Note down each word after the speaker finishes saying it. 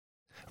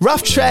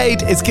Rough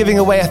Trade is giving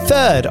away a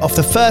third of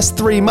the first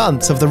 3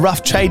 months of the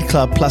Rough Trade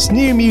Club plus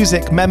new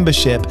music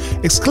membership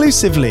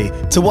exclusively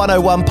to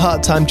 101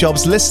 Part-Time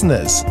Jobs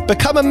listeners.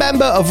 Become a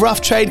member of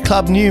Rough Trade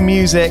Club New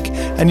Music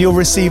and you'll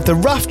receive the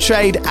Rough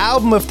Trade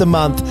Album of the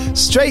Month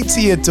straight to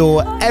your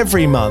door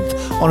every month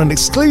on an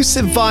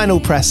exclusive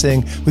vinyl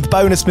pressing with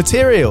bonus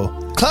material.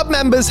 Club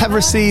members have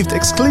received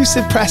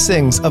exclusive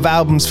pressings of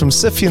albums from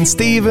Sufjan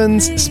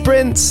Stevens,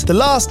 Sprints, The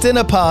Last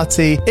Dinner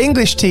Party,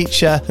 English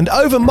Teacher, and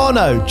Over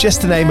Mono,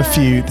 just to name a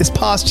few, this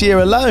past year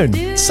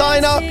alone.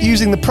 Sign up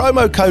using the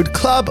promo code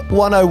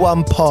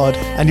CLUB101POD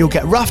and you'll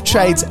get Rough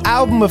Trade's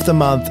Album of the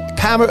Month,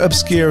 Camera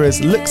Obscura's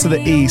Look to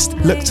the East,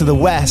 Look to the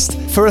West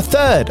for a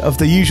third of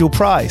the usual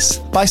price.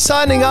 By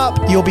signing up,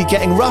 you'll be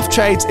getting Rough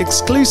Trade's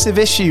exclusive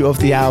issue of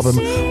the album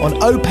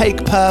on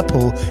opaque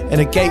purple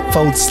in a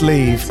gatefold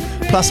sleeve,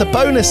 plus a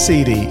bonus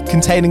CD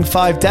containing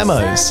 5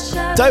 demos.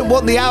 Don't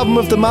want the album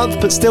of the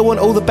month but still want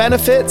all the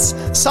benefits?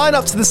 Sign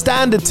up to the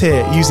standard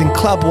tier using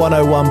Club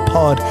 101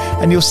 Pod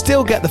and you'll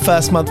still get the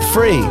first month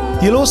free.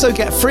 You'll also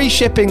get free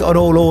shipping on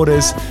all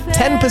orders,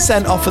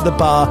 10% off at the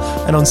bar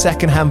and on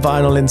secondhand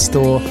vinyl in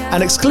store,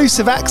 and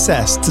exclusive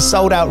access to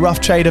sold out Rough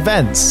Trade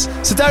events.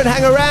 So don't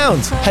hang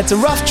around. Head to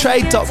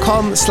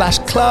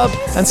roughtrade.com/club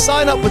and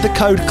sign up with the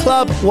code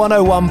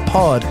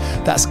CLUB101POD.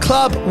 That's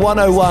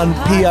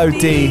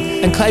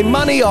CLUB101POD and claim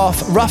money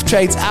off Rough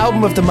Trade's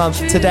Album of the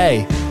Month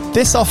today.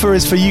 This offer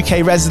is for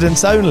UK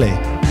residents only.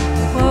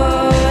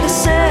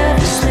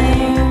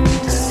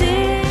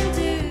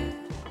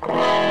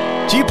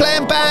 Do you play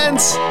in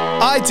bands?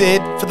 I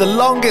did for the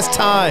longest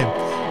time.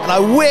 And I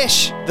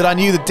wish that I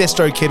knew that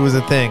DistroKid was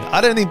a thing.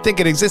 I don't even think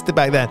it existed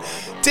back then.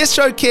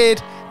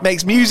 DistroKid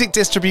makes music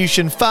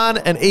distribution fun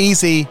and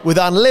easy with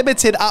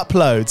unlimited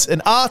uploads, and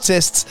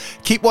artists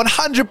keep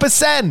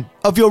 100%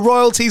 of your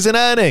royalties and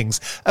earnings.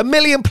 1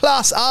 million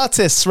plus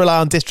artists rely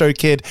on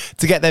DistroKid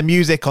to get their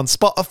music on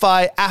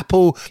Spotify,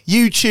 Apple,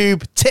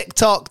 YouTube,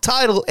 TikTok,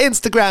 Tidal,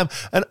 Instagram,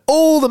 and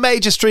all the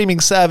major streaming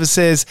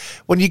services.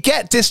 When you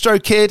get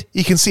DistroKid,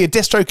 you can see a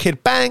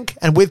DistroKid bank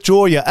and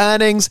withdraw your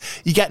earnings.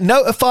 You get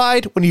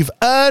notified when you've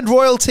earned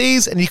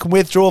royalties and you can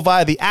withdraw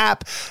via the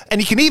app. And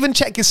you can even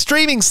check your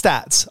streaming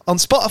stats on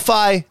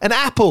Spotify and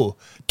Apple.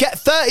 Get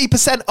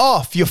 30%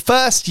 off your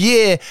first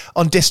year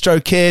on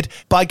DistroKid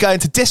by going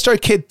to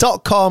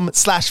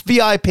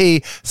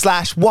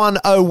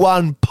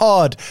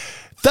distrokid.com/VIP/101pod.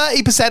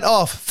 30%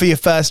 off for your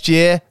first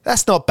year.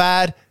 That's not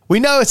bad.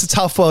 We know it's a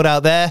tough world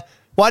out there.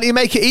 Why don't you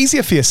make it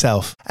easier for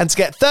yourself? And to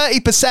get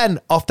 30%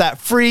 off that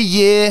free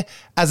year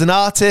as an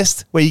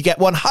artist, where you get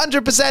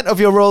 100% of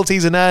your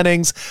royalties and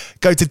earnings,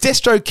 go to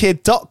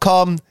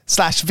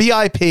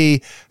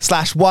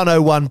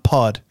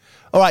distrokid.com/VIP/101pod.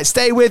 All right,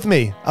 stay with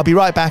me. I'll be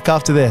right back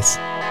after this.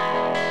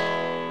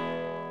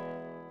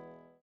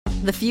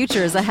 The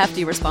future is a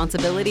hefty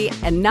responsibility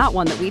and not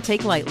one that we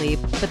take lightly.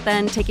 But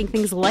then taking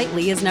things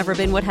lightly has never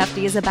been what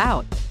Hefty is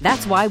about.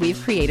 That's why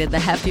we've created the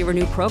Hefty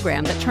Renew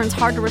program that turns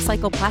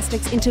hard-to-recycle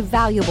plastics into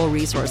valuable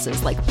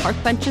resources like park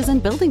benches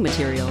and building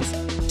materials.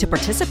 To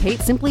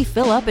participate, simply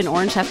fill up an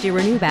orange Hefty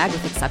Renew bag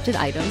with accepted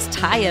items,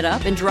 tie it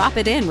up, and drop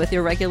it in with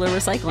your regular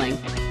recycling.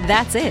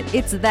 That's it.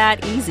 It's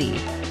that easy.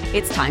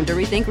 It's time to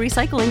rethink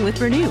recycling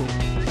with Renew.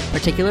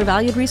 Particular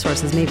valued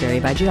resources may vary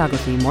by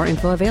geography. More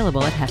info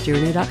available at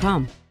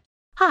heftyrenew.com.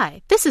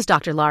 Hi, this is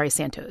Dr. Laurie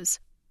Santos.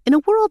 In a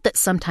world that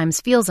sometimes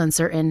feels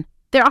uncertain,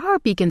 there are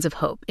beacons of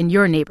hope in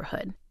your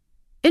neighborhood.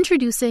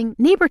 Introducing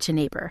Neighbor to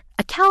Neighbor,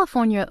 a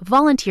California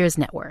volunteers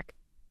network.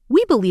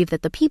 We believe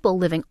that the people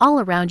living all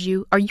around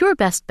you are your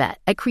best bet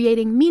at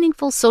creating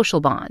meaningful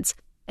social bonds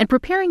and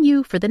preparing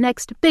you for the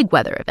next big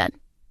weather event.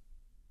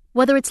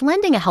 Whether it's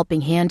lending a helping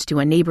hand to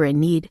a neighbor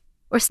in need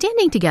or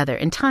standing together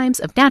in times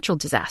of natural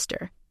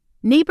disaster,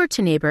 Neighbor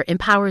to Neighbor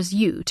empowers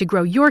you to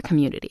grow your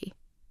community.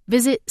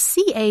 Visit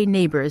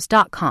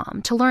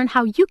caneighbors.com to learn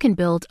how you can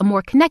build a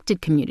more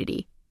connected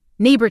community.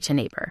 Neighbor to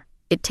Neighbor.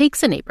 It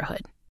takes a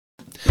neighborhood.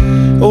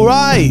 All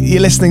right, you're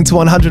listening to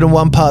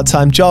 101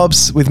 Part-Time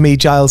Jobs with me,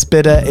 Giles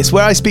Bidder. It's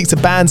where I speak to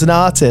bands and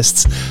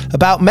artists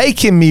about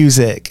making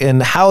music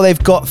and how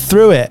they've got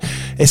through it.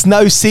 It's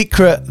no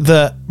secret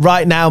that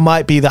right now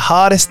might be the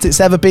hardest it's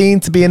ever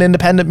been to be an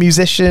independent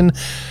musician.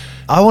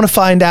 I want to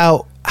find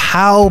out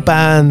how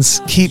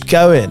bands keep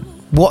going.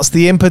 What's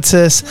the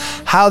impetus,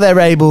 how they're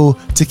able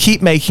to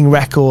keep making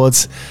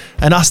records,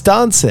 and us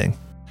dancing.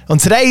 On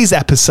today's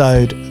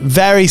episode,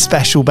 very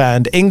special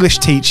band, English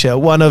Teacher,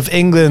 one of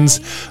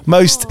England's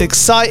most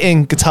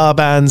exciting guitar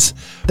bands.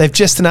 They've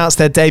just announced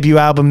their debut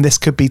album, This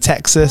Could Be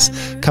Texas,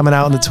 coming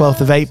out on the 12th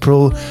of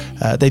April.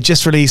 They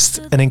just released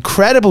an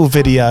incredible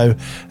video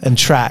and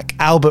track,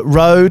 Albert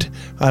Road.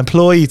 I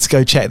implore you to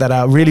go check that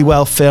out. Really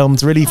well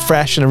filmed, really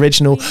fresh and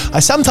original. I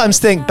sometimes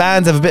think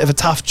bands have a bit of a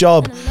tough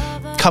job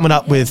coming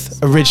up with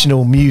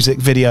original music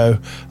video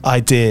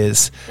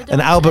ideas.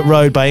 And Albert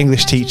Road by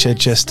English Teacher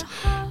just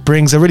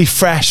brings a really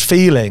fresh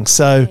feeling.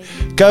 So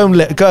go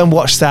and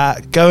watch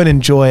that. Go and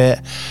enjoy it.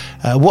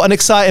 What an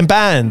exciting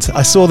band.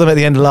 I saw them at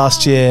the end of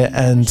last year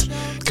and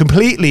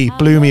completely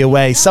blew me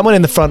away. Someone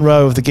in the front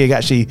row of the gig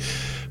actually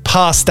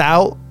passed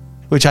out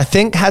which I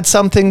think had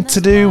something to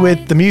do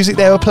with the music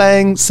they were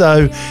playing.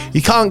 So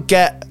you can't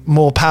get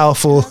more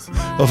powerful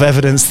of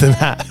evidence than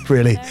that,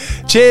 really.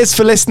 Cheers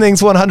for listening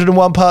to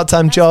 101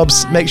 Part-Time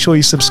Jobs. Make sure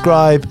you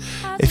subscribe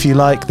if you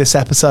like this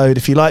episode,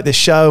 if you like this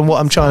show and what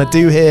I'm trying to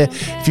do here.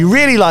 If you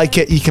really like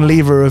it, you can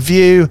leave a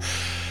review.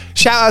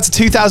 Shout out to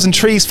 2000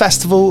 Trees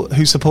Festival,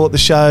 who support the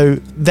show.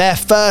 Their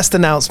first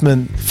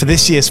announcement for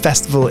this year's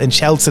festival in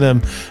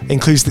Cheltenham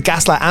includes the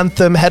Gaslight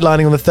Anthem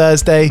headlining on the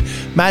Thursday,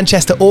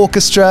 Manchester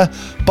Orchestra,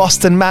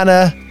 Boston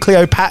Manor,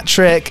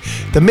 Cleopatrick,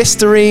 the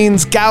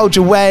Mysterines, Gouge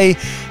Away,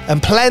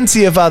 and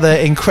plenty of other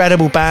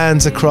incredible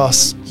bands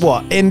across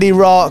indie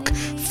rock,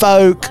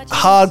 folk,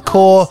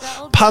 hardcore,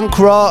 punk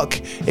rock.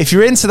 If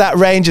you're into that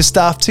range of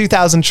stuff,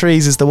 2000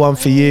 Trees is the one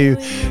for you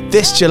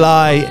this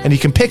July, and you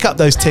can pick up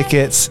those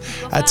tickets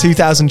at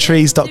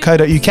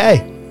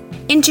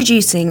 2000trees.co.uk.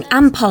 Introducing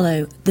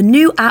Ampollo, the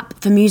new app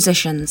for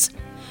musicians.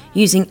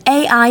 Using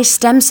AI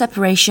stem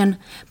separation,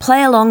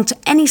 play along to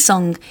any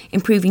song,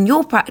 improving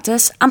your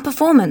practice and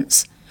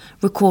performance.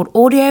 Record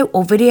audio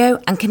or video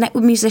and connect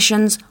with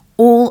musicians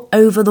all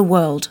over the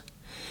world.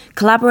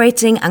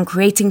 Collaborating and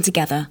creating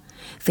together.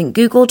 Think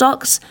Google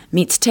Docs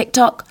meets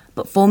TikTok,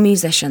 but for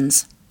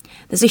musicians.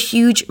 There's a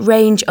huge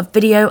range of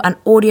video and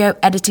audio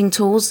editing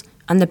tools,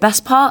 and the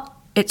best part,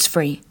 it's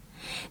free.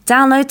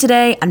 Download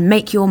today and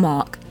make your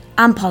mark.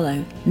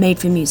 Ampollo, made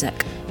for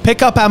music.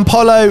 Pick up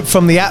Ampollo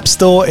from the App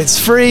Store. It's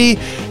free.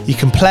 You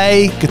can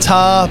play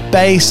guitar,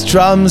 bass,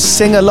 drums,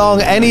 sing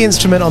along, any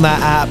instrument on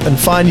that app, and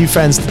find new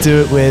friends to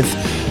do it with.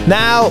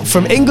 Now,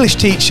 from English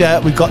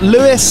Teacher, we've got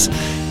Lewis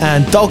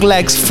and Doug.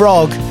 Doglegs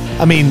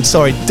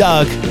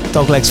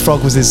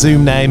Frog was his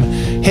Zoom name.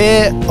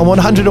 Here on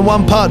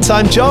 101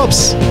 Part-Time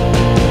Jobs.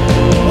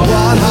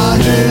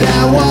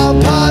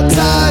 101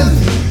 Part-Time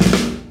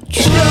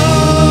Jobs.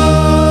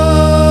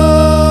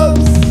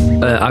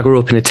 I grew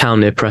up in a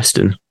town near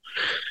Preston.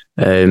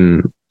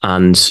 And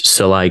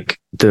so like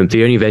the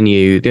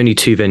only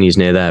two venues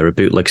near there are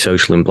Bootleg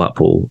Social in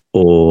Blackpool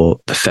or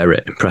the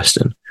Ferret in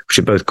Preston, which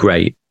are both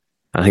great.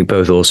 I think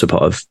both also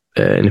part of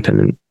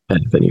Independent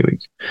Venue Week.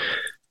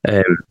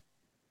 But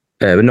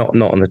not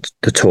on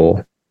the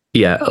tour.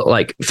 Yeah,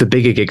 like for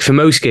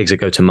most gigs I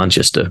go to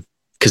Manchester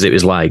because it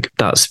was like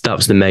that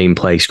was the main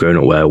place growing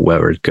up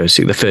where I'd go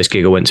see. The first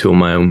gig I went to on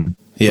my own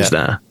was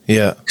there.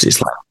 Yeah,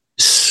 because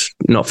it's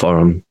not far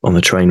on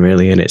the train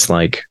really, and it's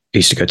like I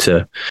used to go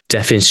to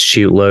Deaf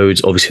Institute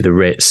loads, obviously the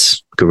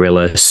Ritz,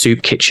 Gorilla,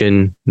 Soup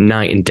Kitchen,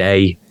 Night and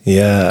Day.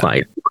 Yeah,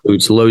 like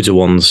loads of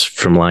ones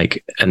from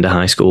like end of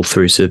high school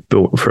through to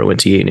before I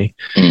went to uni.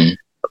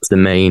 That's the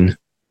main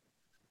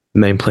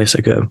place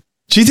I go.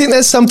 Do you think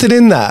there's something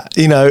in that?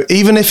 You know,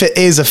 even if it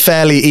is a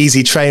fairly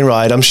easy train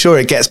ride, I'm sure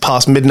it gets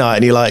past midnight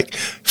and you're like,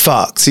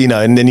 fucked, you know,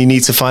 and then you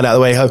need to find out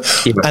the way home.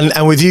 Yeah.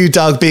 And with you,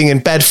 Doug, being in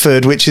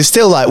Bedford, which is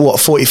still like,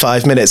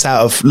 45 minutes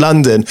out of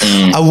London,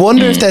 I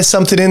wonder if there's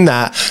something in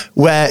that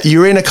where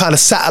you're in a kind of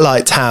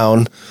satellite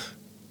town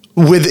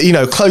with, you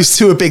know, close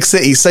to a big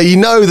city. So you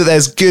know that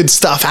there's good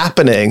stuff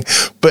happening,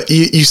 but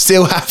you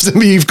still have to,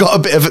 you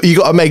got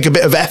to make a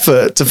bit of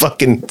effort to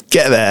fucking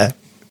get there.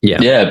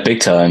 Yeah. Yeah, big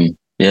time.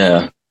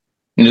 Yeah.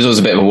 And there's always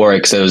a bit of a worry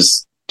because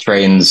those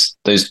trains,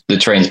 the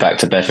trains back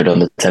to Bedford on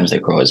the Thames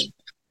Cross,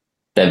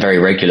 they're very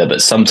regular.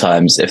 But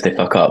sometimes if they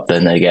fuck up,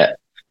 then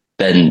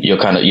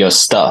you're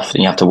stuffed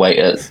and you have to wait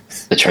at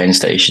the train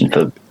station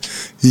for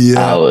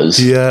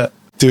hours. Yeah,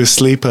 do a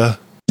sleeper.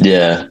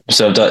 Yeah,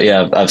 so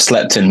I've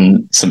slept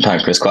in St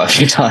Pancras quite a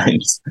few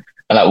times.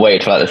 And I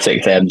waited for like the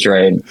 6 a.m.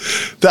 train.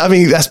 I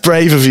mean, that's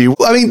brave of you.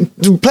 I mean,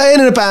 playing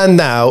in a band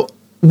now,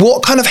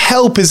 what kind of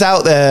help is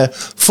out there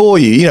for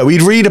you? You know,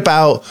 we'd read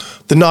about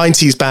the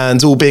 90s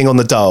bands all being on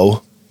the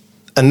dole,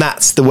 and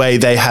that's the way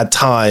they had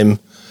time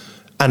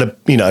and,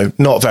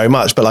 not very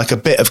much, but like a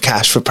bit of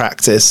cash for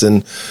practice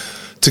and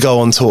to go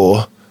on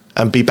tour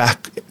and be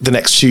back the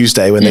next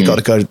Tuesday when they got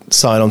to go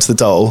sign onto the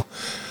dole.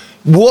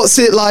 What's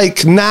it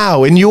like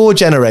now in your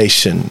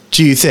generation,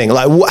 do you think?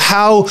 Like,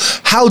 how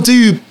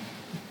do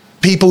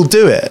people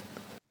do it?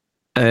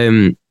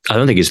 I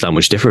don't think it's that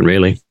much different,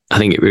 really. I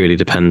think it really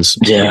depends.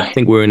 Yeah. I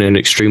think we're in an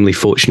extremely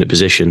fortunate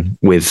position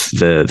with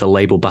the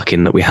label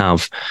backing that we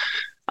have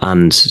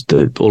and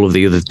all of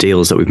the other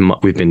deals that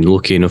we've been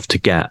lucky enough to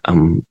get.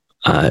 And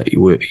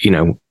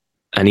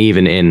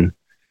even in,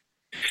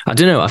 I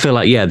don't know, I feel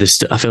like, I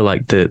feel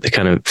like the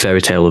kind of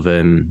fairy tale of,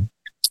 being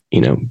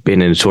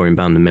in a touring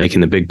band and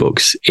making the big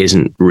bucks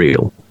isn't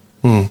real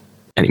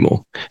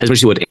anymore. As much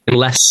as you would,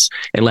 unless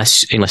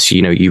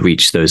you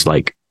reach those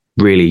like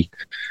really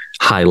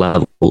high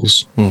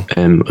levels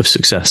of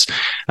success.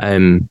 I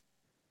don't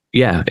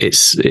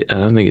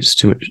think it's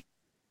too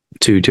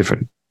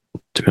different,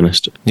 to be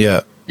honest.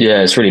 Yeah,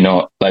 it's really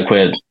not. Like,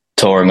 we're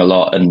touring a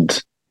lot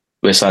and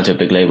we're signed to a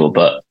big label,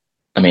 but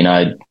I mean,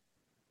 I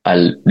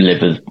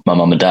live with my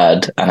mum and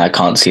dad, and I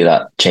can't see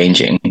that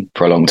changing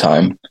for a long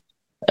time.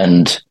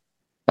 And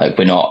like,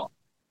 we're not.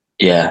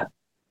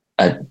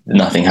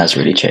 Nothing has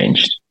really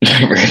changed.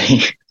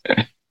 Really,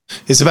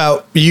 it's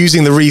about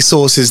using the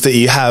resources that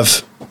you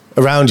have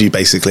around you,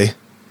 basically.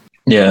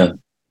 Yeah,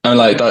 And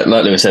like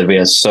Lewis said, we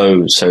are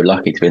so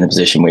lucky to be in the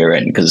position we are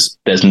in, because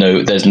there's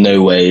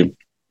no way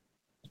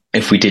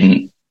if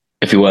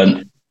we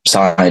weren't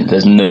signed,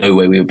 there's no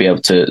way we would be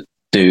able to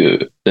do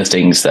the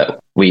things that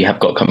we have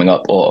got coming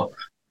up or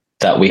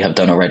that we have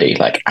done already.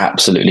 Like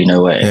absolutely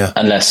no way,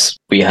 unless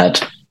we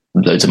had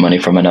loads of money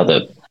from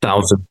another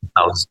thousand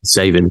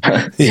saving.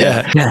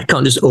 Yeah,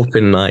 can't just up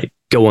and like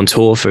go on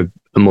tour for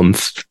a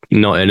month,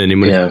 not earn any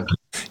money.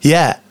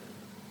 Yeah.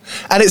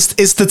 And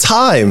it's the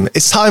time.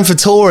 It's time for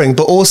touring,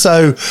 but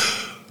also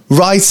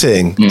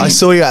writing. I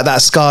saw you at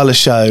that Scala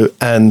show,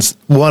 and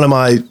one of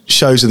my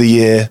shows of the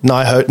year,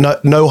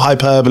 no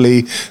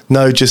hyperbole,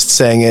 no just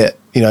saying it,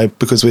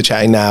 because we're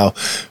chatting now.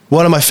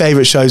 One of my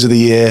favorite shows of the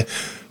year.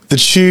 The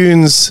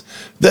tunes,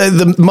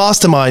 the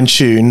Mastermind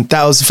tune,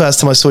 that was the first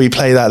time I saw you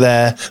play that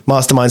there,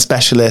 Mastermind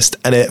Specialist,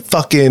 and it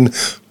fucking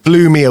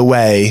blew me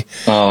away.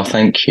 Oh,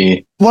 thank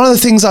you. One of the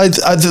things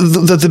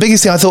the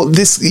biggest thing I thought,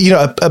 this,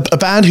 a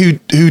band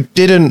who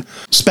didn't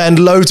spend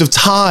loads of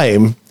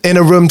time in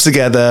a room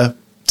together,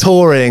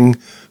 touring,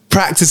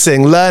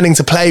 practicing, learning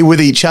to play with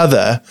each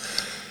other,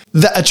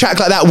 that a track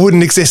like that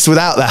wouldn't exist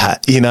without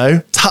that,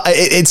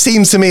 It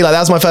seems to me like that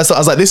was my first thought. I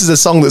was like, this is a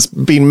song that's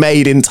been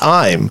made in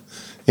time,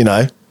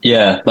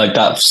 Yeah, like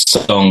that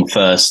song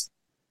first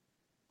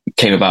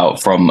came about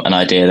from an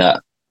idea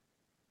that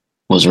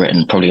was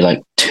written probably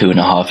like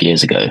 2.5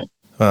 years ago.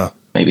 Wow.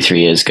 Maybe 3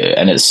 years ago.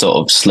 And it's sort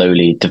of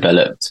slowly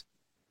developed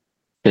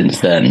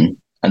since then.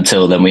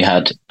 Until then we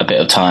had a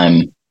bit of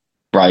time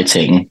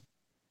writing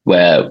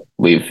where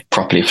we've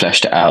properly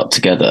fleshed it out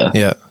together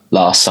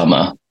last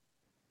summer.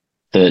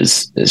 So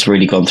it's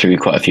really gone through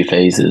quite a few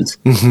phases.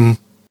 Mm-hmm.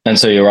 And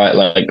so you're right,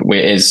 like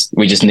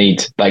we just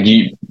need, like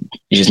you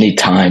just need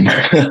time.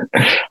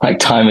 Like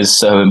time is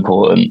so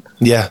important.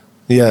 Yeah.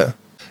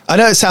 I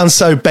know it sounds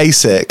so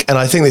basic, and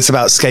I think it's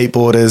about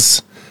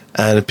skateboarders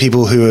and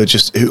people who are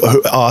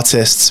who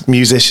artists,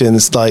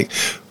 musicians, like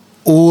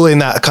all in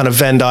that kind of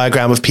Venn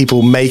diagram of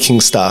people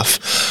making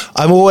stuff.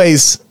 I'm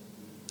always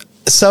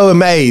so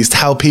amazed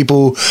how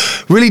people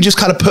really just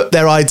kind of put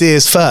their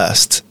ideas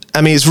first.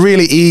 I mean, it's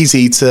really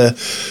easy to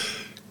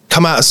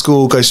come out of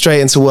school, go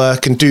straight into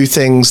work and do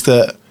things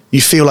that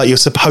you feel like you're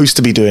supposed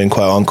to be doing,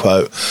 quote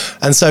unquote.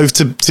 And so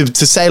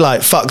to say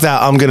like, fuck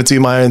that, I'm going to do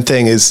my own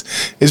thing is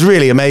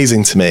really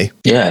amazing to me.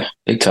 Yeah,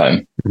 big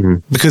time. Mm-hmm.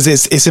 Because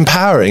it's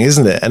empowering,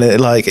 isn't it? And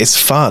it's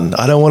fun.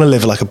 I don't want to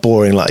live like a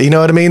boring life. You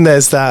know what I mean?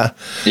 There's that.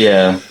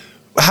 Yeah.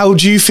 How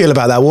do you feel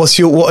about that? What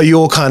are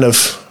your kind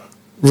of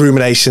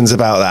ruminations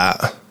about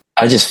that?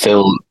 I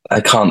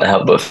can't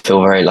help but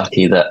feel very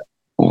lucky that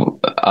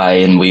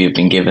we've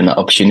been given the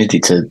opportunity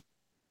to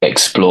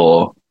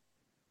explore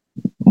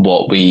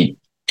what we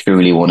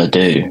truly want to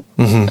do.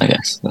 Mm-hmm. I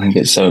guess I think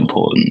it's so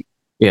important.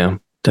 Yeah,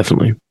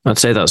 definitely. I'd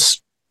say that's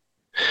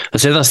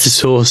the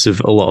source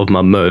of a lot of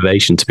my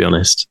motivation, to be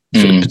honest,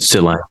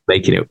 to like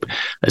making it,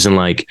 as in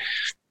like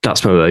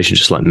that's my motivation,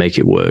 just like make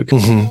it work.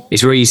 Mm-hmm.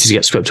 It's very easy to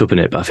get swept up in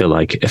it, but I feel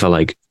like if I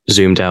like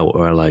zoomed out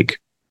or I like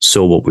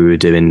saw what we were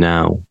doing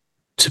now,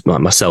 to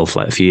like myself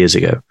like a few years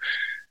ago,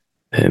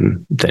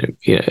 then we're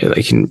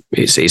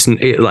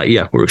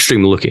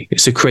extremely lucky.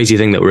 It's a crazy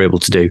thing that we're able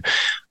to do,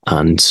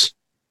 and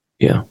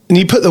and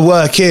you put the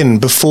work in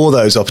before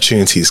those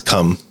opportunities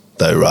come,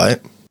 though, right?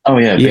 Oh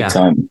yeah, big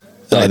time.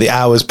 Like the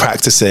hours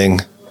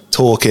practicing,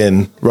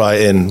 talking,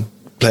 writing,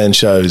 playing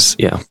shows.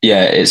 Yeah,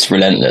 it's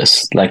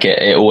relentless. Like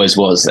it always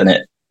was, and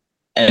it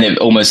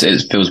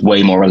feels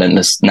way more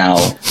relentless now,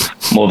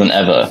 more than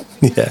ever.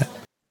 Yeah,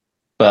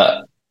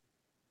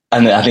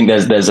 and I think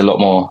there's a lot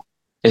more.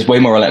 It's way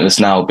more relentless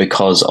now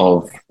because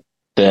of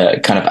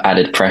the kind of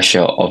added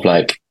pressure of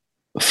like,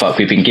 fuck,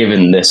 we've been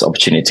given this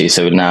opportunity,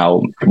 so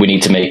now we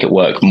need to make it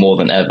work more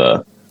than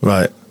ever.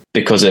 Right.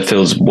 Because it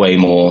feels way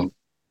more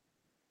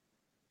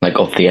like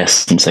of the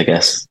essence, I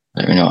guess.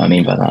 I don't really know what I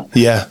mean by that.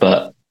 Yeah.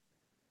 But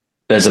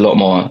there's a lot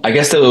more, I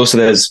guess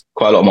there's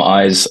quite a lot more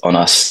eyes on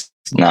us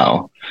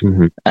now.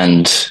 Mm-hmm.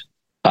 And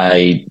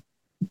I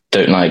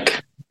don't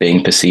like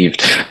being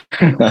perceived.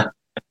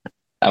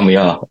 And we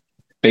are.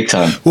 Big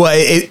time. Well,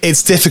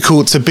 it's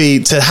difficult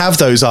to have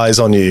those eyes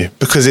on you,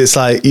 because it's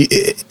like,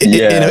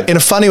 in a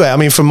funny way, I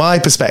mean, from my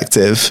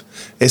perspective,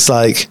 it's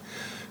like,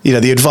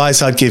 the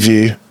advice I'd give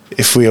you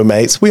if we are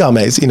mates,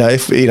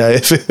 if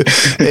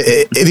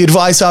the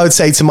advice I would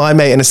say to my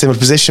mate in a similar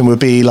position would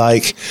be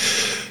like,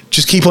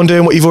 just keep on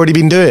doing what you've already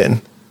been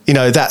doing.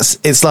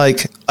 It's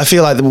like, I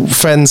feel like the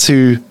friends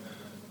who,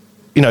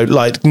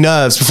 like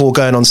nerves before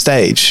going on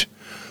stage,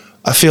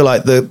 I feel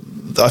like the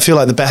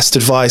best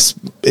advice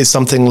is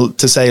something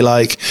to say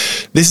like,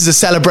 this is a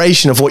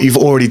celebration of what you've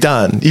already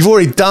done. You've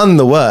already done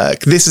the work.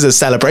 This is a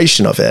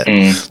celebration of it.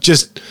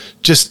 Just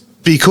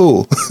be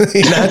cool.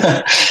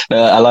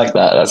 I like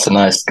that. That's a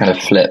nice kind of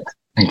flip.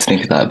 I need to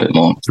think of that a bit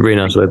more. It's a really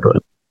nice way to put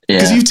it.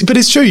 Yeah. But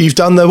it's true. You've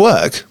done the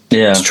work.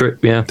 Yeah. It's true.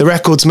 Yeah. The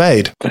record's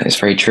made. But it's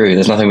very true.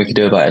 There's nothing we can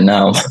do about it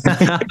now.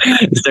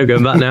 It's still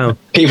going back now.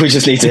 People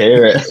just need to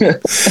hear it.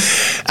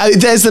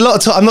 There's a lot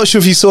of talk. I'm not sure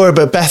if you saw it,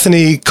 but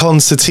Bethany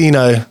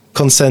Consentino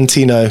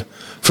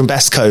from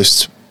Best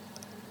Coast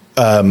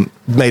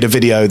made a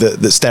video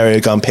that Stereo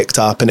Gun picked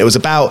up, and it was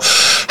about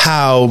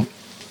how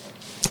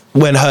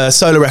when her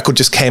solo record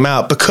just came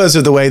out, because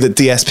of the way that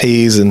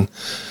DSPs and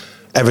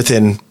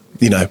everything,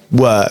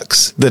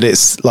 works, that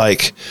it's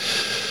like,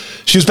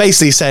 she was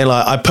basically saying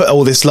like, I put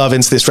all this love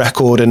into this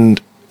record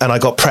and I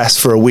got pressed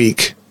for a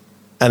week,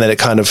 and then it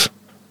kind of,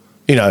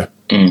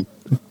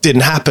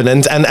 didn't happen.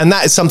 And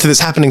that is something that's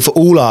happening for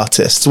all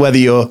artists, whether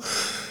you're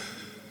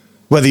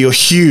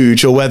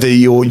huge or whether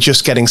you're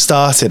just getting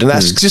started. And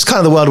that's just kind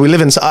of the world we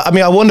live in. So, I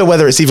mean, I wonder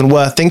whether it's even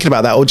worth thinking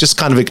about that or just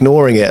kind of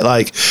ignoring it.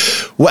 Like,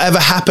 whatever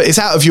happens, it's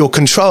out of your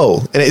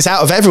control, and it's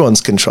out of everyone's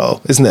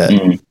control, isn't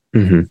it?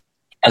 Mm-hmm.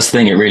 That's the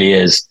thing, it really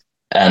is.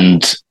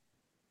 And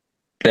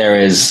there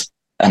is,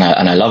 and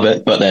I love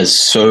it, but there's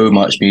so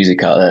much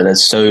music out there.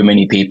 There's so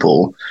many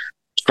people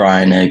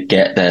trying to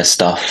get their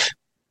stuff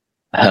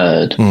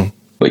heard,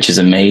 which is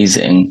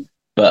amazing.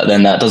 But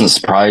then that doesn't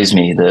surprise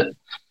me that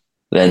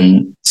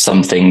then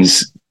some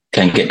things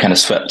can get kind of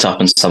swept up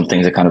and some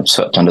things are kind of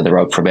swept under the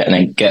rug for a bit and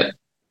then get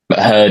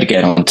heard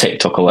again on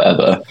TikTok or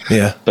whatever.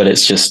 Yeah. But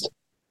it's just,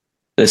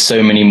 there's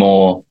so many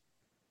more.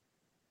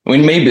 I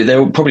mean, maybe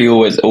there will probably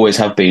always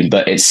have been,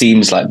 but it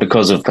seems like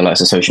because of the likes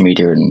of social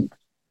media and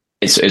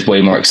it's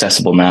way more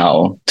accessible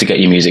now to get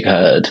your music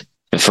heard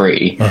for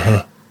free.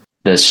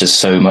 There's just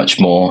so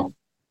much more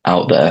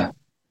out there,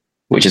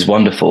 which is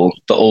wonderful,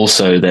 but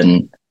also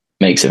then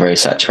makes it very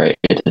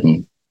saturated,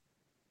 and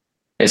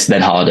it's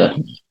then harder,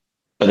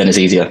 but then it's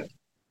easier.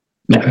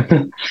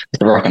 It's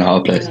a rock and a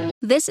hard place.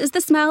 This is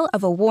the smell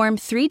of a warm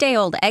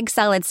 3-day-old egg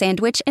salad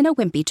sandwich in a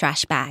wimpy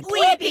trash bag.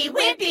 Wimpy,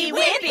 wimpy,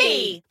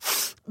 wimpy!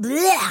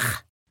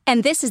 Blech!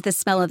 And this is the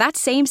smell of that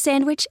same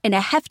sandwich in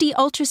a hefty,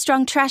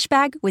 ultra-strong trash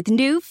bag with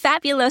new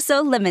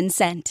Fabuloso lemon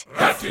scent.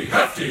 Hefty,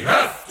 hefty,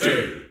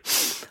 hefty!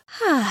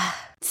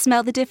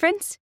 Smell the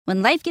difference?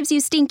 When life gives you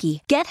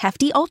stinky, get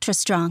Hefty Ultra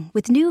Strong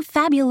with new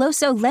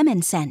Fabuloso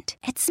lemon scent.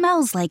 It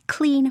smells like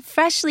clean,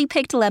 freshly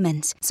picked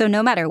lemons. So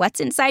no matter what's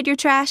inside your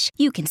trash,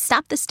 you can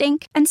stop the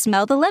stink and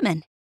smell the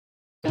lemon.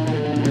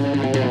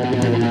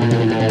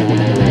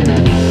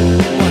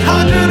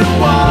 101,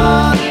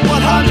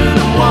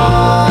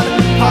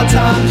 101,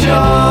 part-time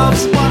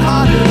jobs,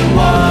 101,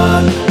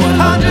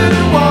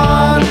 101,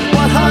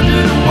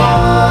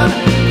 101,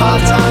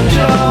 part-time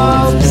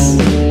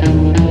jobs.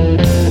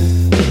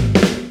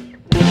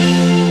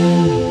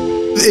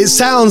 It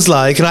sounds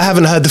like, and I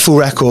haven't heard the full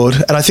record,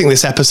 and I think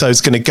this episode's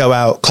going to go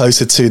out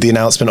closer to the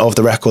announcement of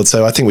the record,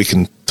 so I think we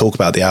can talk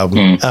about the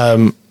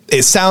album.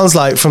 It sounds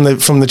like from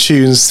the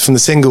tunes, from the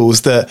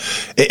singles, that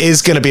it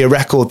is going to be a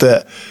record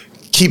that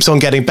keeps on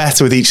getting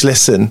better with each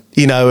listen,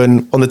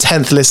 and on the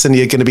 10th listen,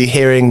 you're going to be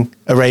hearing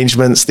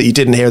arrangements that you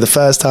didn't hear the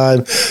first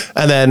time.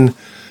 And then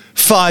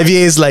 5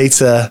 years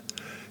later,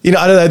 I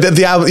don't know,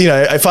 the album,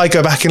 if I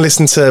go back and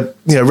listen to,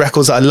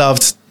 records that I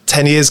loved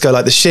 10 years ago,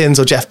 like the Shins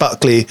or Jeff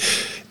Buckley,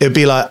 it'd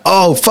be like,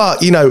 oh, fuck,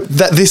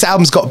 that this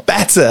album's got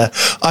better.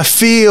 I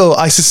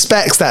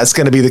suspect that's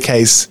going to be the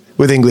case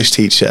with English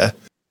Teacher.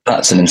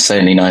 That's an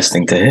insanely nice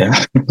thing to hear.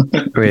 I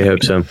really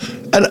hope so.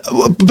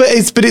 But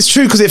it's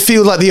true, because it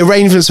feels like the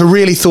arrangements are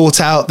really thought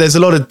out. There's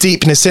a lot of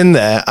deepness in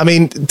there. I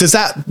mean, does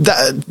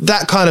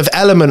that kind of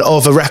element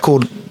of a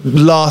record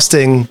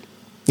lasting,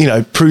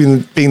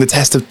 proving the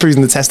test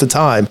of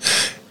time,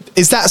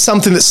 is that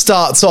something that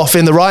starts off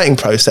in the writing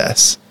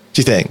process,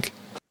 do you think?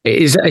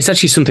 It's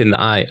actually something that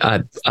I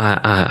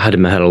had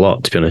in my head a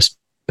lot, to be honest,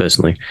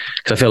 personally,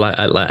 because I feel like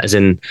as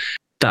in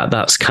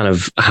that's kind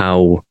of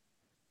how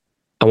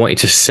I wanted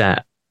to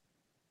set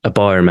a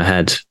bar in my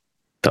head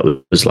that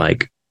was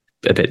like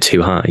a bit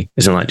too high,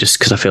 isn't like, just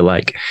because I feel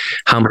like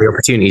how many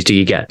opportunities do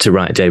you get to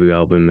write a debut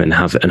album and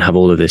have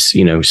all of this,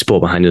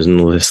 support behind us and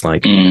all this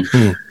like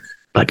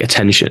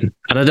attention.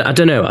 And I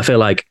don't know, I feel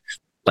like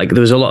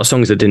there was a lot of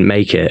songs that didn't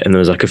make it, and there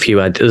was like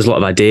there's a lot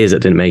of ideas that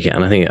didn't make it.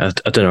 And I think, I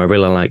don't know, I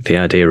really like the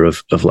idea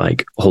of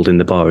like holding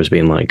the bar as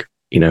being like,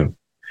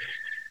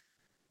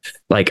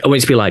 like I want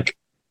it to be like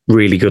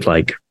really good,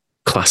 like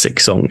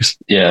classic songs.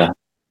 Yeah.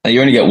 You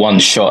only get one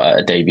shot at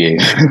a debut.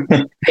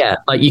 Yeah.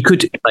 Like you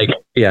could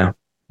yeah.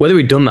 Whether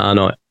we'd done that or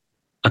not,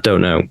 I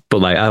don't know.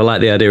 But like, I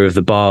like the idea of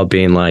the bar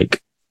being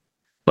like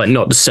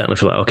not just certainly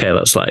feel like, okay,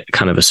 that's like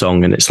kind of a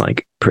song and it's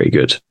like pretty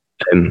good.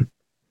 I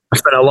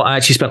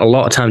actually spent a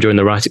lot of time during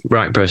the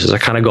writing process. I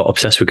kind of got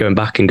obsessed with going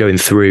back and going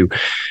through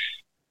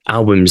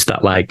albums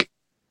that like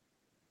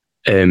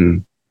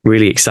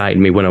really excited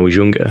me when I was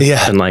younger.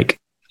 Yeah. And like,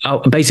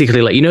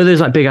 basically, like, there's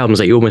like big albums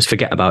that you almost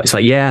forget about. It's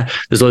like, yeah,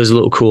 there's loads of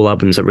little cool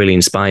albums that really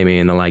inspire me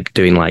and they're like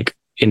doing like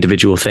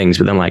individual things,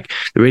 but then like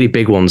the really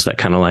big ones that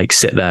kind of like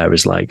sit there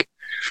as like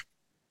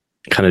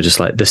kind of just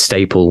like the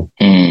staple.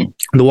 The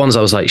ones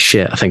I was like,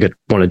 shit, I think I'd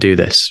want to do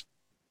this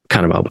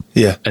kind of album.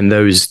 Yeah. And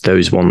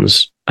those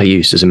ones I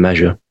used as a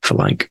measure for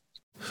like.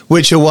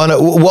 Which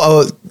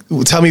are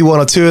tell me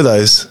one or two of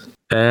those.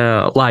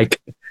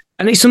 Like,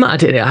 and it's some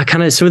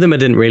that some of them I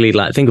didn't really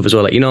like think of as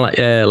well. Like,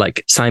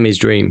 like Siamese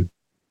Dream,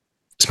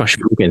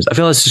 Smashing Pumpkins. I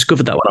feel like I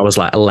discovered that when I was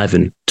like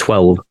 11,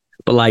 12.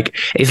 But like,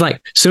 it's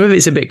like some of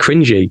it's a bit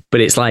cringy,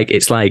 but it's like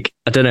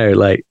I don't know,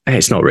 like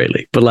it's not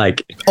really, but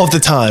like of the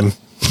time,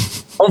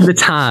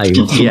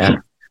 yeah.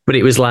 But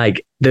it was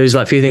like there was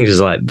like a few things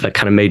that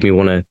kind of made me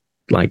want to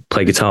like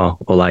play guitar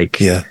or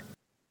like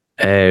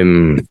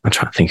I'm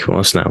trying to think of what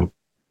else now.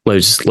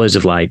 Loads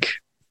of like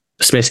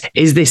Smiths.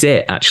 Is This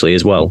It actually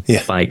as well?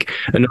 Yeah. Like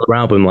another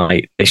album,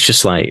 like it's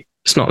just like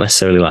it's not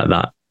necessarily like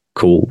that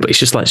cool, but it's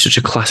just like such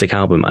a classic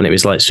album, and it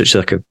was like such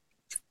like a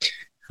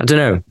I don't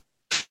know,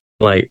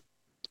 like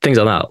things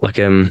like that. Like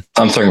I'm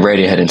throwing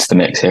Radiohead into the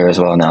mix here as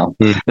well now.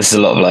 This is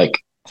a lot of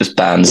like just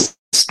bands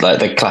like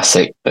the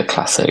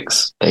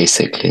classics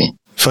basically.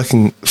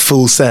 Fucking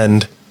full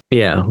send.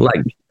 Yeah,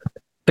 like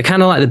they're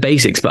kind of like the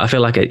basics, but I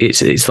feel like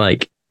it's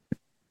like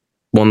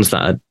ones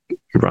that are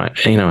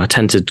right. You know, I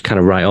tend to kind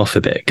of write off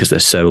a bit because they're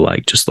so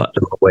like just like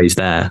they're always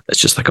there. It's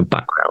just like a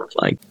background.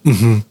 Like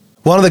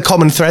one of the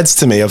common threads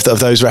to me of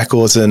those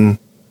records and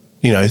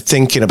you know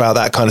thinking about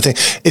that kind of thing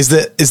is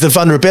the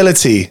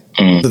vulnerability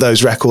that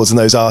those records and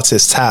those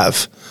artists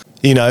have.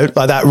 You know,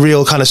 like that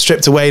real kind of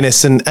stripped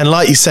awayness and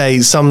like you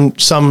say, some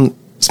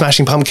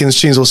Smashing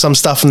Pumpkins tunes or some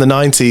stuff from the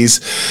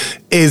 90s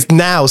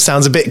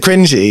sounds a bit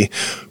cringy,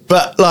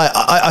 but like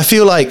I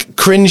feel like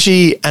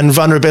cringy and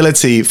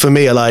vulnerability for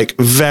me are like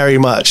very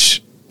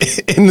much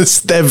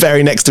they're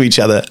very next to each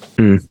other.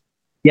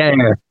 Yeah,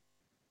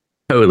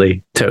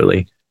 totally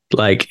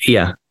like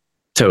yeah,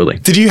 totally.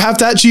 Did you have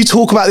that? Do you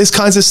talk about this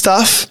kinds of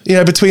stuff, you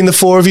know, between the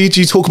four of you? Do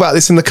you talk about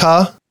this in the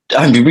car?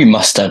 I mean, we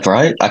must have,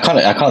 right? I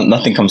can't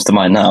nothing comes to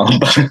mind now.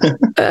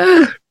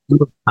 I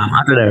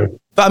don't know.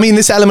 But I mean,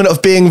 this element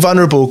of being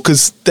vulnerable,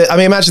 because I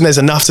mean, imagine there's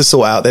enough to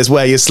sort out. There's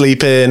where you're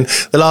sleeping.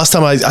 The last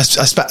time I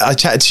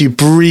chatted to you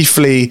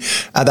briefly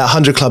at that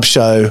 100 Club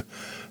show,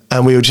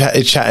 and we were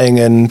chatting,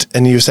 and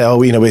you say,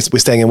 oh, you know, we're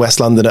staying in West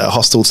London at a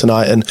hostel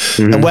tonight, and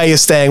where you're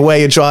staying, where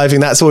you're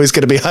driving, that's always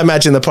going to be, I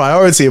imagine, the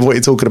priority of what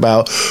you're talking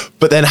about.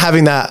 But then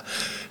having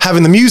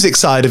the music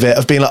side of it,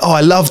 of being like, oh, I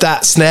love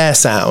that snare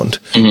sound.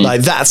 Like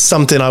that's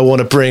something I want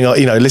to bring,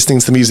 you know, listening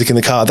to the music in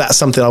the car, that's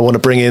something I want to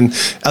bring in.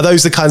 Are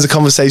those the kinds of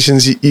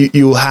conversations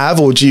you'll have,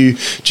 or do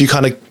you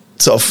kind of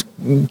sort of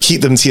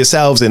keep them to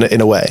yourselves in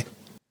a way?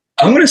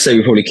 I'm going to say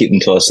we probably keep them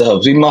to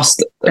ourselves. We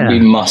must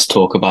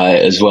talk about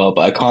it as well,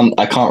 but I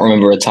can't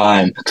remember a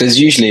time, because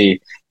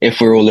usually if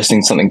we're all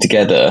listening to something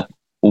together,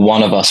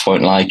 one of us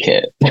won't like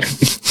it.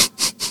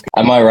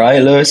 Am I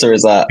right, Lewis, or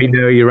is that?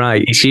 No, you're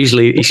right. It's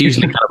usually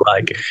kind of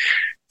like, I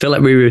feel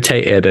like we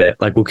rotate it a bit.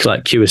 Like we'll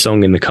like cue a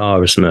song in the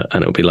car or something,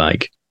 and it'll be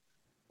like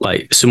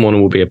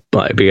someone will be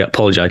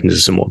apologizing to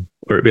someone,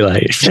 or it'd be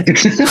like,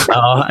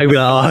 I'm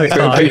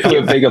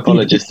a big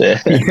apologist here.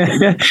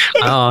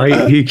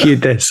 Who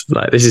cued this?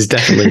 Like this is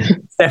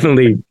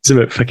definitely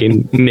some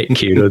fucking Nick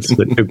cued.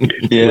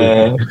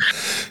 Yeah.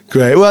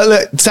 Great. Well,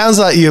 look, it sounds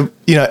like you're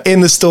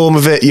in the storm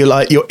of it.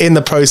 You're in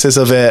the process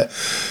of it.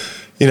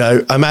 You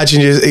know, I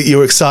imagine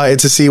you're excited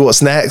to see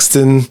what's next,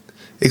 and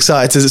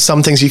excited to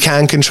some things you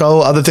can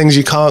control, other things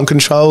you can't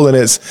control, and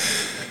it's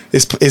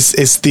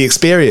the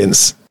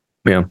experience.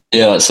 Yeah,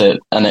 that's it,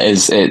 and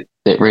it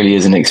really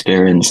is an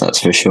experience, that's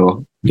for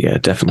sure. Yeah,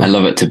 definitely. I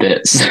love it to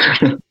bits.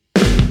 101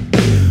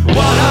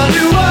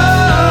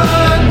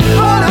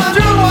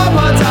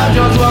 part-time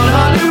jobs,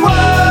 101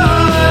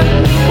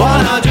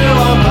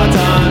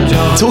 part-time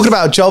jobs. Talking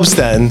about jobs,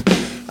 then,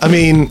 I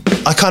mean,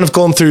 I kind of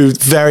gone through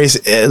various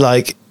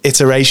like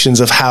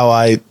iterations of how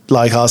I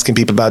like asking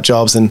people about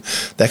jobs and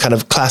their kind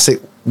of classic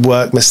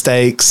work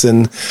mistakes,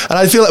 and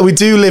I feel like we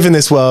do live in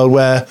this world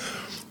where,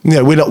 you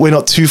know, we're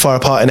not too far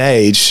apart in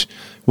age.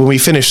 When we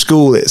finish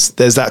school,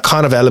 there's that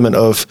kind of element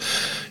of,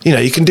 you know,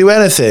 you can do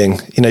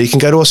anything. You know, you can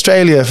go to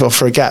Australia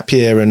for a gap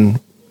year and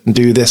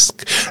do this,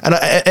 and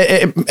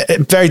it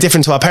very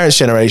different to our parents'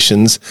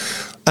 generations.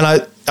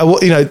 And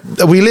you know,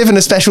 we live in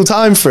a special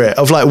time for it,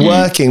 of like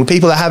working.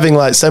 People are having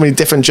like so many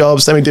different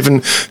jobs, so many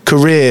different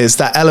careers.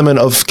 That element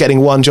of getting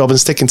one job and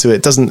sticking to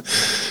it it's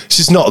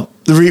just not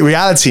the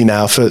reality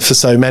now for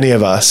so many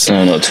of us.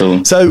 No, not at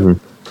all. So,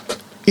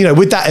 you know,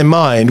 with that in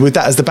mind, with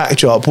that as the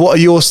backdrop, what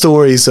are your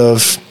stories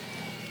of,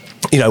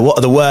 you know, what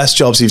are the worst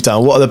jobs you've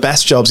done? What are the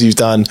best jobs you've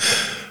done?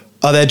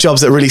 Are there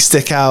jobs that really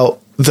stick out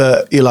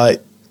that you're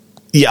like,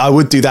 yeah, I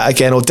would do that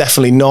again, or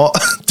definitely not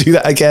do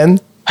that again?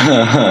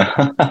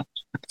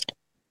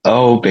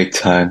 Oh, big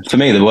time. For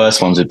me, the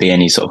worst ones would be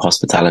any sort of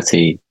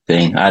hospitality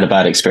thing. I had a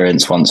bad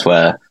experience once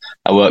where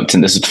I worked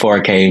this was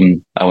before I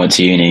went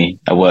to uni.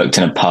 I worked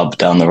in a pub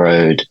down the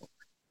road,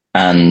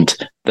 and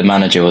the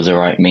manager was a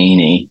right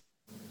meanie.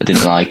 I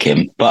didn't like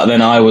him. But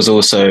then I was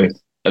also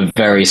a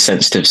very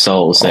sensitive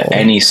soul. So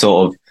any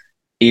sort of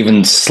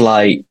even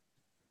slight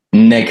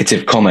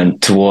negative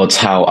comment towards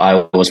how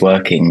I was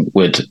working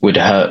would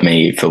hurt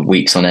me for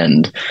weeks on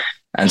end.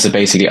 And so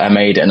basically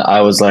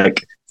I was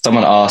like,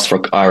 someone asked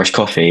for Irish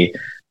coffee.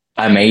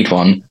 I made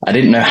one. I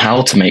didn't know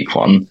how to make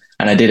one,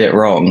 and I did it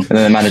wrong. And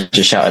then the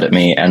manager shouted at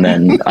me, and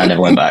then I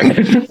never went back.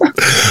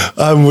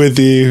 I'm with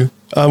you.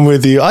 I'm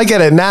with you. I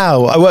get it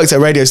now. I worked at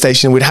a radio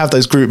station. We'd have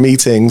those group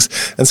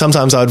meetings, and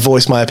sometimes I'd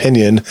voice my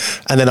opinion,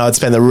 and then I'd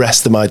spend the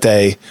rest of my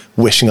day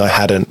wishing I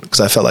hadn't, because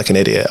I felt like an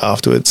idiot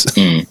afterwards.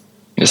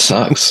 It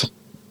sucks.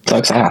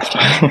 Sucks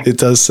ass. It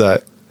does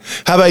suck.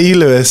 How about you,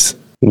 Lewis?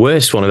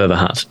 Worst one I've ever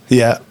had.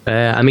 Yeah.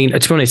 I mean, to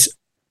be honest,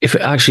 if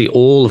actually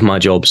all of my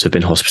jobs have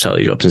been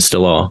hospitality jobs and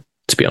still are,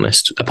 to be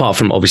honest, apart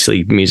from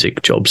obviously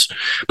music jobs.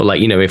 But like,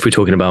 you know, if we're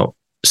talking about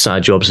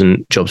side jobs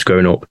and jobs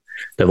growing up,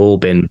 they've all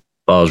been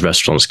bars,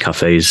 restaurants,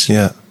 cafes,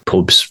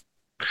 pubs.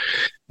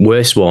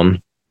 Worst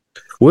one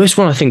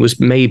I think was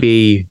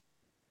maybe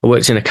I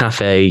worked in a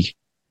cafe.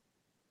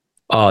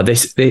 I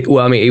think it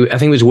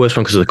was the worst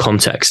one because of the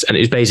context. And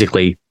it was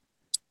basically,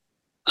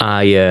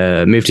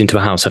 I moved into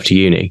a house after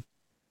uni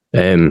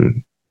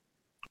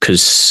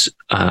because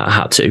I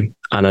had to.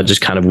 And I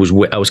just kind of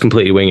I was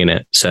completely winging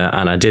it.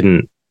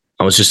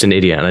 I was just an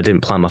idiot and I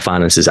didn't plan my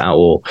finances at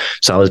all.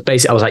 So I was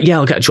like, yeah,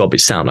 I'll get a job.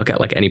 It's sound. I'll get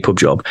like any pub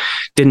job.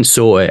 Didn't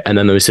sort it. And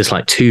then there was this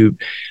I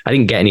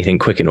didn't get anything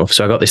quick enough.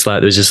 So I got this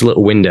there was this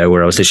little window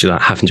where I was literally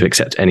like having to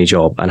accept any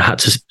job, and I had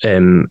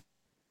to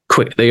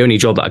quit. The only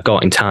job that I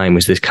got in time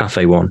was this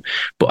cafe one,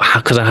 but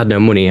because I had no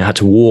money, I had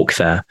to walk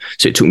there.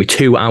 So it took me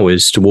 2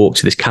 hours to walk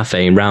to this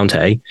cafe in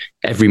Roundhay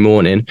every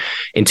morning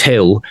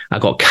until I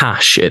got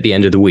cash at the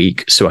end of the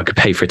week so I could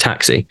pay for a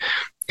taxi.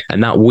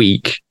 And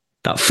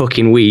that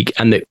fucking week,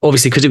 and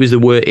obviously because it was the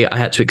work, I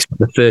had to accept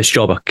the first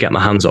job I could get my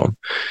hands on.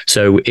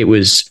 So I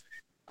was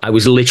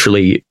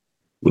literally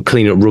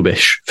cleaning up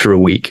rubbish for a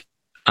week,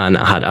 and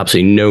I had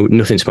absolutely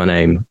nothing to my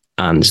name,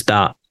 and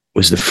that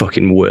was the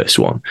fucking worst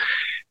one.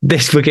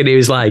 It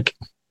was like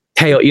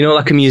chaos, you know,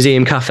 like a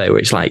museum cafe where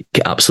it's like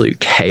absolute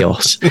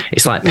chaos.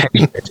 It's like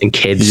parents and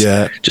kids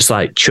just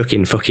like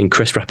chucking fucking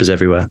crisp wrappers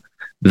everywhere.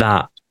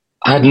 That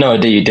I had no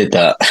idea you did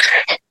that.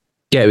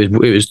 Yeah,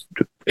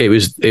 it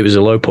was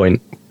a low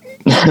point.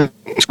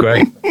 It's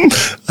great.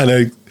 I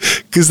know,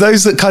 because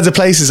those kinds of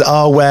places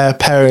are where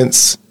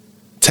parents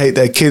take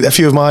their kids. A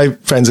few of my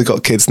friends have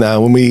got kids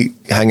now. When we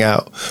hang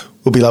out,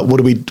 we'll be like,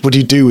 what do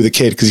you do with a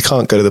kid? Because you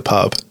can't go to the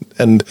pub,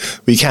 and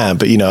we can,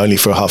 but you know, only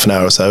for half an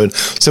hour or so. And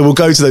so we'll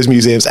go to those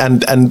museums,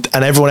 and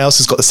everyone else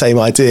has got the same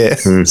idea.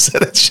 So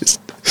it's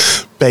just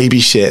baby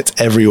shit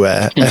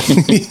everywhere.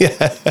 It's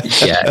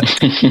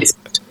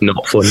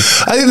not fun.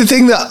 I think the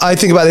thing that I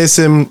think about this,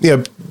 you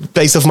know,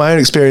 based off my own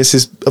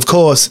experiences, of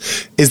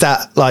course, is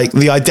that like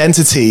the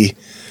identity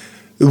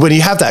when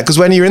you have that, because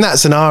when you're in that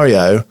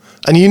scenario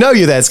and you know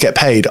you're there to get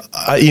paid,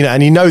 you know,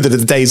 and you know that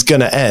the day's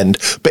going to end,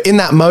 but in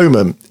that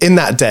moment, in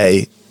that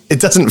day, it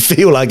doesn't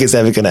feel like it's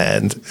ever going to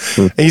end.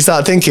 And you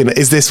start thinking,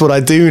 is this what I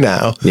do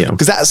now? Yeah.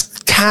 Because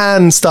that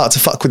can start to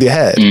fuck with your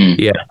head.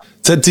 Yeah.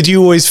 So did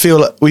you always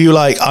feel, were you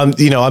like, I'm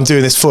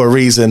doing this for a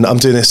reason. I'm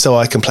doing this so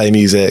I can play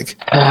music.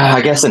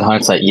 I guess in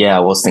hindsight, yeah, I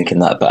was thinking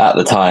that. But at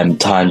the time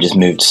just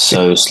moved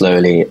so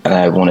slowly and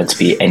I wanted to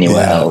be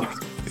anywhere else.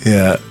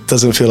 Yeah.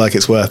 Doesn't feel like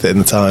it's worth it in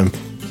the time.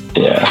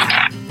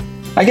 Yeah.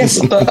 I guess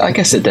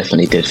it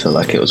definitely did feel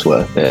like it was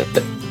worth it.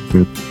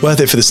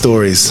 Worth it for the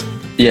stories.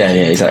 Yeah,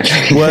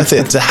 exactly. Worth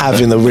it to have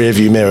in the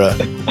rearview mirror.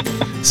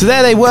 So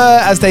there they were,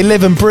 as they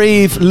live and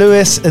breathe,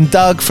 Lewis and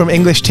Doug from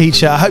English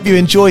Teacher. I hope you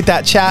enjoyed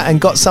that chat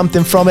and got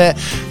something from it,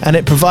 and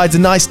it provides a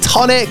nice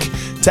tonic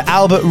to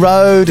Albert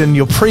Road and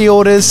your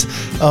pre-orders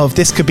of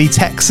This Could Be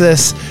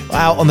Texas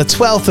out on the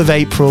 12th of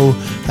April.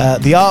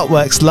 The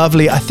artwork's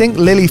lovely. I think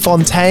Lily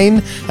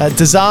Fontaine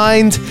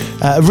designed.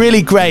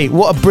 Really great.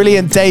 What a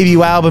brilliant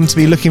debut album to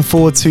be looking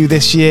forward to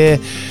this year.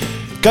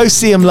 Go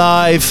see them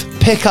live,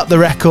 pick up the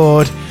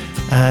record,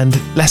 and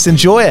let's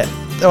enjoy it.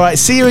 All right,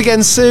 see you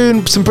again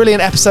soon. Some brilliant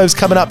episodes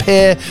coming up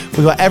here.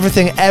 We've got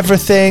Everything.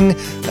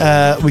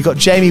 We've got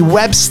Jamie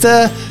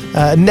Webster,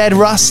 Ned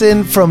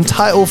Russin from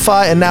Title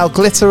Fight and now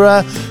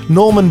Glitterer,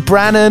 Norman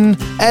Brannan,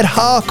 Ed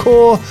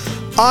Harcourt,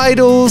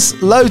 Idols,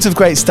 loads of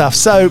great stuff.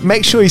 So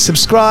make sure you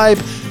subscribe,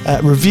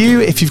 review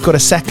if you've got a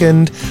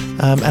second,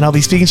 and I'll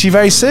be speaking to you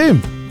very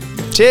soon.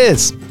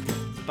 Cheers.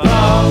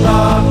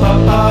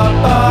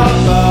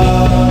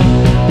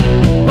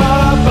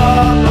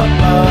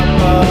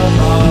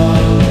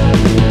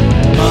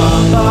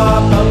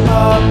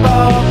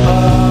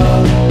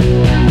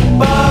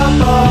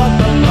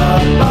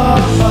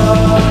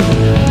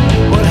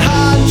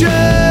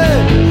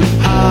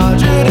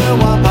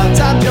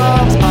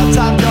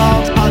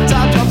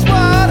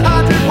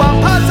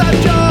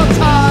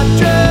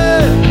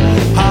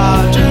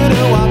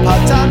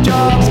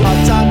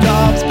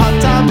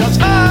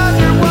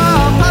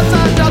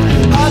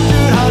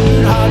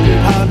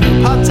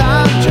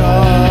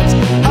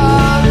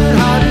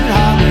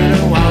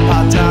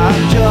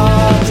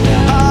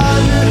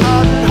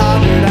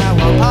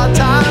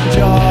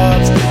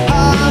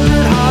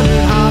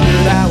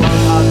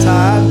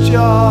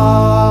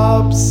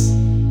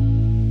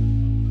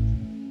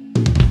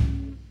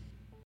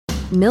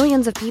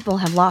 Millions of people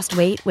have lost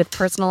weight with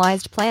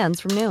personalized plans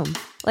from Noom.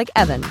 Like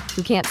Evan,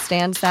 who can't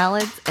stand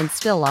salads and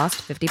still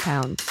lost 50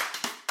 pounds.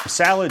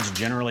 Salads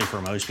generally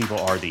for most people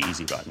are the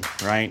easy button,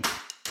 right?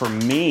 For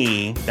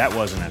me, that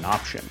wasn't an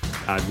option.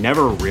 I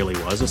never really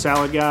was a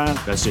salad guy.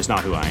 That's just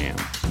not who I am.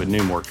 But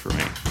Noom worked for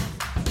me.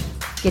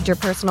 Get your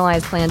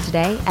personalized plan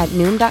today at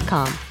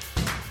Noom.com.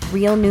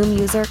 Real Noom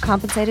user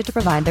compensated to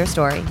provide their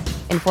story.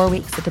 In 4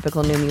 weeks, the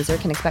typical Noom user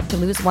can expect to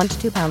lose 1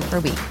 to 2 pounds per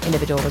week.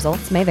 Individual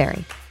results may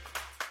vary.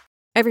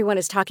 Everyone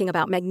is talking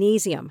about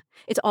magnesium.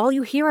 It's all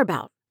you hear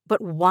about.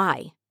 But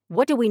why?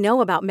 What do we know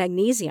about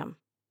magnesium?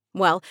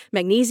 Well,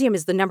 magnesium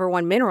is the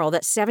 #1 mineral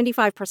that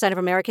 75% of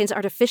Americans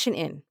are deficient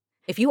in.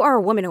 If you are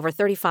a woman over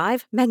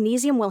 35,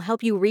 magnesium will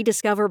help you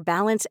rediscover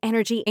balance,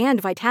 energy, and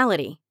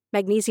vitality.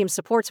 Magnesium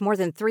supports more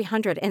than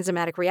 300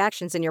 enzymatic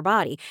reactions in your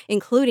body,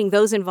 including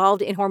those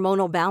involved in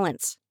hormonal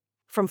balance.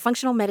 From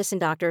functional medicine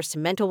doctors to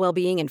mental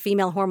well-being and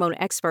female hormone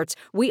experts,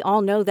 we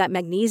all know that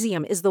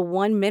magnesium is the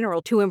one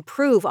mineral to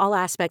improve all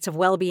aspects of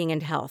well-being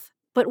and health.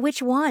 But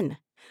which one?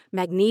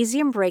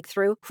 Magnesium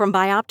Breakthrough from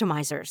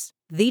Bioptimizers,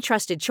 the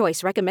trusted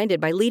choice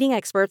recommended by leading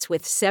experts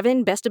with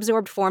 7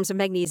 best-absorbed forms of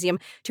magnesium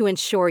to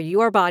ensure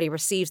your body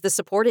receives the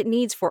support it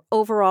needs for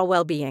overall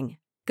well-being.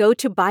 Go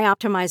to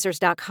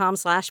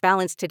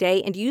bioptimizers.com/balance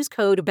today and use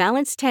code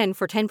BALANCE10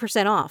 for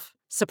 10% off.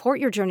 Support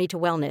your journey to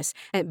wellness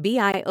at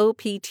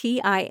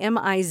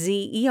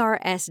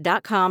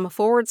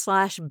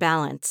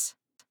bioptimizers.com/balance.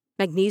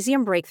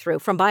 Magnesium Breakthrough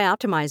from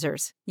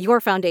Bioptimizers,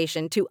 your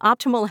foundation to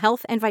optimal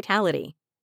health and vitality.